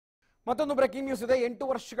ಮತ್ತೊಂದು breaking news ಇದೆ. 8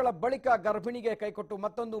 ವರ್ಷಗಳ ಬಳಿಕ ಗರ್ಭಿಣಿಗೆ ಕೈಕೊಟ್ಟು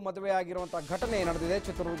ಮತ್ತೊಂದು ಮದುವೆಯಾಗಿರುವಂತಹ ಘಟನೆ ನಡೆದಿದೆ.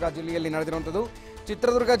 ಚಿತ್ರದುರ್ಗ ಜಿಲ್ಲೆಯಲ್ಲಿ ನಡೆದಿರುವಂತದ್ದು.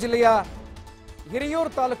 ಚಿತ್ರದುರ್ಗ ಜಿಲ್ಲೆಯ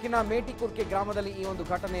ಹಿರಿಯೂರು ತಾಲೂಕಿನ ಮೇಟಿಕುರ್ಕೆ ಗ್ರಾಮದಲ್ಲಿ ಈ ಒಂದು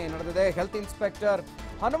ಘಟನೆ ನಡೆದಿದೆ. ಹೆಲ್ತ್ ಇನ್ಸ್ಪೆಕ್ಟರ್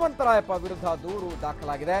ಹನುಮಂತರಾಯಪ್ಪ ವಿರುದ್ಧ ದೂರು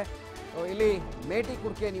ದಾಖಲಾಗಿದೆ. ಇಲ್ಲಿ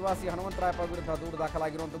ಮೇಟಿಕುರ್ಕೆ ನಿವಾಸಿ ಹನುಮಂತರಾಯಪ್ಪ ವಿರುದ್ಧ ದೂರು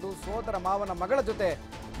ದಾಖಲಾಗಿರುವಂತದ್ದು. ಸೋದರ ಮಾವನ ಮಗಳ ಜೊತೆ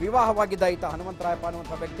ವಿವಾಹವಾಗಿದ್ದ ಈತ ಹನುಮಂತರಾಯಪ್ಪ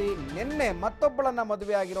ಅನ್ನುವಂಥ ವ್ಯಕ್ತಿ ನಿನ್ನೆ ಮತ್ತೊಬ್ಬಳನ್ನ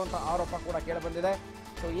ಮದುವೆಯಾಗಿರುವಂತಹ ಆರೋಪ ಕೂಡ ಕೇಳಿಬಂದಿದೆ.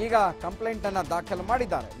 ಸೊ ಈಗ ಕಂಪ್ಲೇಂಟ್ ಅನ್ನ ದಾಖಲು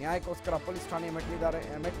ಮಾಡಿದ್ದಾರೆ. ನ್ಯಾಯಕ್ಕೋಸ್ಕರ ಪೊಲೀಸ್ ಠಾಣೆ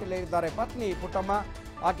ಮೆಟ್ಟಿಲೇರಿದ್ದಾರೆ ಪತ್ನಿ ಪುಟ್ಟಮ್ಮ.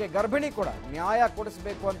 ಆಕೆ ಗರ್ಭಿಣಿ ಕೂಡ. ನ್ಯಾಯ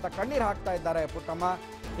ಕೊಡಿಸಬೇಕು ಅಂತ ಕಣ್ಣೀರು ಹಾಕ್ತಾ ಇದ್ದಾರೆ ಪುಟ್ಟಮ್ಮ.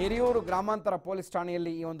 ಹಿರಿಯೂರು ಗ್ರಾಮಾಂತರ ಪೊಲೀಸ್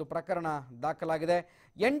ಠಾಣೆಯಲ್ಲಿ ಈ ಒಂದು ಪ್ರಕರಣ ದಾಖಲಾಗಿದೆ.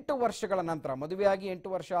 8 ವರ್ಷಗಳ ನಂತರ ಮದುವೆಯಾಗಿ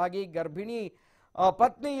 8 ವರ್ಷ ಆಗಿ ಗರ್ಭಿಣಿ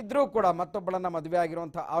ಪತ್ನಿ ಇದ್ರೂ ಕೂಡ ಮತ್ತೊಬ್ಬಳನ್ನ ಮದುವೆ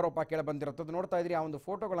ಆಗಿರುವಂತಹ ಆರೋಪ ಕೇಳಿ ಬಂದಿರುತ್ತದೆ. ನೋಡ್ತಾ ಇದ್ರಿ ಆ ಒಂದು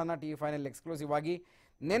ಫೋಟೋಗಳನ್ನ TV5 ನಲ್ಲಿ ಎಕ್ಸ್ಕ್ಲೂಸಿವ್ ಆಗಿ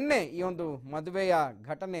ನಿನ್ನೆ ಈ ಒಂದು ಮದುವೆಯ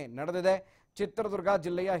ಘಟನೆ ನಡೆದಿದೆ. ಚಿತ್ರದುರ್ಗ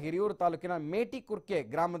ಜಿಲ್ಲೆಯ ಹಿರಿಯೂರು ತಾಲೂಕಿನ ಮೇಟಿಕುರ್ಕೆ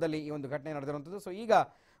ಗ್ರಾಮದಲ್ಲಿ ಈ ಒಂದು ಘಟನೆ ನಡೆದಿರುವಂಥದ್ದು. ಸೊ ಈಗ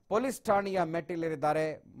ಪೊಲೀಸ್ ಠಾಣೆಯ ಮೆಟ್ಟಿಲೇರಿದ್ದಾರೆ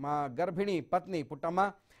ಗರ್ಭಿಣಿ ಪತ್ನಿ ಪುಟ್ಟಮ್ಮ.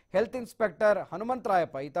 ಹೆಲ್ತ್ ಇನ್ಸ್ಪೆಕ್ಟರ್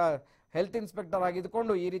ಹನುಮಂತರಾಯಪ್ಪ ಈತ ಹೆಲ್ತ್ ಇನ್ಸ್ಪೆಕ್ಟರ್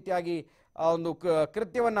ಆಗಿದ್ದುಕೊಂಡು ಈ ರೀತಿಯಾಗಿ ಒಂದು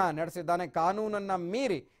ಕೃತ್ಯವನ್ನ ನಡೆಸಿದ್ದಾನೆ. ಕಾನೂನನ್ನ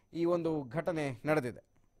ಮೀರಿ ಈ ಒಂದು ಘಟನೆ ನಡೆದಿದೆ.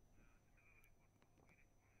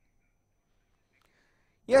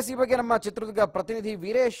 ಎಸ್, ಈ ಬಗ್ಗೆ ನಮ್ಮ ಚಿತ್ರದುರ್ಗ ಪ್ರತಿನಿಧಿ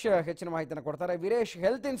ವೀರೇಶ್ ಹೆಚ್ಚಿನ ಮಾಹಿತಿಯನ್ನು ಕೊಡ್ತಾರೆ. ವೀರೇಶ್,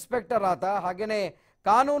 ಹೆಲ್ತ್ ಇನ್ಸ್ಪೆಕ್ಟರ್ ಆತ, ಹಾಗೇನೆ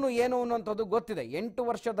ಕಾನೂನು ಏನು ಅನ್ನುವಂಥದ್ದು ಗೊತ್ತಿದೆ. 8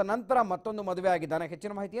 ವರ್ಷದ ನಂತರ ಮತ್ತೊಂದು ಮದುವೆ ಆಗಿದ್ದಾನೆ.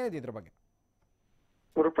 ಹೆಚ್ಚಿನ ಮಾಹಿತಿ ಏನಿದೆ ಇದ್ರ ಬಗ್ಗೆ?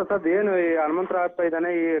 ಗುರುಪ್ರಸಾದ್, ಏನು ಈ ಹನುಮಂತರಾಯಪ್ಪ ಇದ್ದಾನೆ,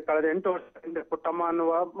 ಈ ಕಳೆದ 8 ವರ್ಷ ಹಿಂದೆ ಪುಟ್ಟಮ್ಮ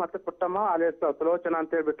ಅನ್ನುವ ಮತ್ತೆ ಪುಟ್ಟಮ್ಮ ಅಲಿಯಾಸ್ ಸುಲೋಚನಾ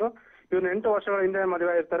ಅಂತ ಹೇಳ್ಬಿಟ್ಟು ಇವ್ನು 8 ವರ್ಷಗಳ ಹಿಂದೆ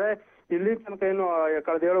ಮದುವೆ ಆಗಿರ್ತಾರೆ. ಇಲ್ಲಿ ತನಕ ಏನು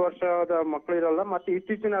ಕಳೆದ 7 ವರ್ಷದ ಮಕ್ಕಳು ಇರಲ್ಲ. ಮತ್ತೆ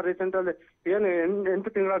ಇತ್ತೀಚಿನ ರೀಸೆಂಟ್ ಅಲ್ಲಿ ಏನು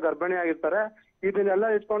 8 ತಿಂಗಳ ಗರ್ಭಿಣಿ ಆಗಿರ್ತಾರೆ. ಇದನ್ನೆಲ್ಲ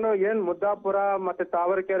ಇಟ್ಕೊಂಡು ಏನ್ ಮುದ್ದಾಪುರ ಮತ್ತೆ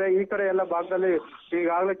ತಾವರೆಕೆರೆ ಈ ಕಡೆ ಎಲ್ಲ ಭಾಗದಲ್ಲಿ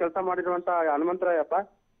ಈಗಾಗಲೇ ಕೆಲಸ ಮಾಡಿರುವಂತ ಹನುಮಂತರಾಯಪ್ಪ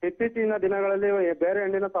ಇತ್ತೀಚಿನ ದಿನಗಳಲ್ಲಿ ಬೇರೆ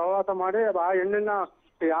ಹೆಣ್ಣಿನ ಸಹವಾಸ ಮಾಡಿ ಆ ಹೆಣ್ಣಿನ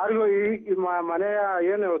ಯಾರಿಗೂ ಈ ಮನೆಯ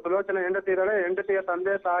ಏನು ಸುಲೋಚನಾ ಹೆಂಡತಿ ಇದ್ದಾಳೆ, ಹೆಂಡತಿಯ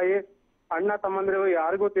ತಂದೆ ತಾಯಿ ಅಣ್ಣ ತಮ್ಮಂದಿರಿಗೂ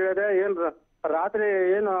ಯಾರಿಗೂ ತಿಳಿಯದೆ ಏನ್ ರಾತ್ರಿ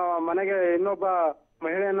ಏನು ಮನೆಗೆ ಇನ್ನೊಬ್ಬ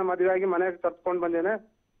ಮಹಿಳೆಯನ್ನ ಮದುವೆಯಾಗಿ ಮನೆಗೆ ಕರ್ಸ್ಕೊಂಡ್ ಬಂದೇನೆ.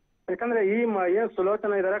 ಯಾಕಂದ್ರೆ ಈ ಏನ್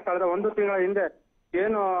ಸುಲೋಚನಾ ಇದಾರೆ ಕಳೆದ 1 ತಿಂಗಳ ಹಿಂದೆ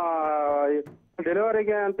ಏನು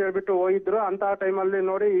ಡೆಲಿವರಿಗೆ ಅಂತ ಹೇಳ್ಬಿಟ್ಟು ಹೋಗಿದ್ರು. ಅಂತ ಟೈಮಲ್ಲಿ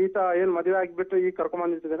ನೋಡಿ ಈತ ಏನ್ ಮದುವೆ ಆಗಿಬಿಟ್ಟು ಈಗ ಕರ್ಕೊಂಡ್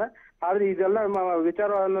ಬಂದಿಟ್ಟಿದ್ದಾರೆ. ಆದ್ರೆ ಇದೆಲ್ಲ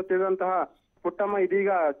ವಿಚಾರವನ್ನು ತಿಳಿದಂತಹ ಪುಟ್ಟಮ್ಮ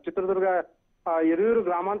ಇದೀಗ ಚಿತ್ರದುರ್ಗ ಹಿರಿಯೂರು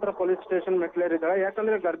ಗ್ರಾಮಾಂತರ ಪೊಲೀಸ್ ಸ್ಟೇಷನ್ ಮೆಟ್ಲೇರಿದ್ದಾರೆ.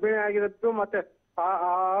 ಯಾಕಂದ್ರೆ ಗರ್ಭಿಣಿ ಆಗಿರೋದು ಮತ್ತೆ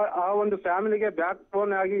ಆ ಒಂದು ಫ್ಯಾಮಿಲಿಗೆ ಬ್ಯಾಕ್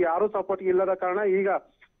ಬೋನ್ ಆಗಿ ಯಾರು ಸಪೋರ್ಟ್ ಇಲ್ಲದ ಕಾರಣ ಈಗ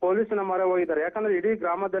ಪೊಲೀಸಿನ ಮೊರೆ ಹೋಗಿದ್ದಾರೆ. ಯಾಕಂದ್ರೆ ಇಡೀ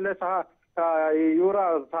ಗ್ರಾಮದಲ್ಲೇ ಸಹ ಇವರ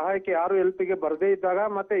ಸಹಾಯಕ್ಕೆ ಯಾರು ಹೆಲ್ಪಿಗೆ ಬರದೇ ಇದ್ದಾಗ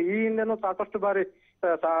ಮತ್ತೆ ಈ ಹಿಂದೆನೂ ಸಾಕಷ್ಟು ಬಾರಿ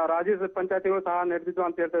ರಾಜ್ಯ ಪಂಚಾಯತಿಗಳು ಸಹ ನಡೆದಿದ್ವು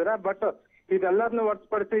ಅಂತ ಹೇಳ್ತಿದ್ರೆ. ಬಟ್ ಇದೆಲ್ಲದನ್ನು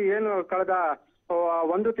ಹೊರತುಪಡಿಸಿ ಏನು ಕಳೆದ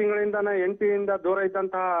 1 ತಿಂಗಳಿಂದ ಹೆಂಡತಿಯಿಂದ ದೂರ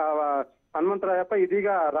ಇದ್ದಂತಹ ಹನುಮಂತರಾಯಪ್ಪ ಇದೀಗ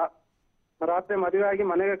ರಾತ್ರಿ ಮದುವೆಯಾಗಿ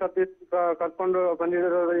ಮನೆಗೆ ಕರ್ಕೊಂಡು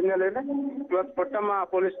ಬಂದಿರೋ ಹಿನ್ನೆಲೆಯಲ್ಲಿ ಇವತ್ತು ಪುಟ್ಟಮ್ಮ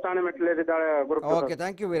ಪೊಲೀಸ್ ಠಾಣೆ ಮೆಟ್ಟಿಲೇರಿದ್ದಾಳೆ. ಓಕೆ,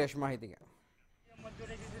 ಥ್ಯಾಂಕ್ ಯು ವೀರೇಶ್ ಮಾಹಿತಿಗೆ.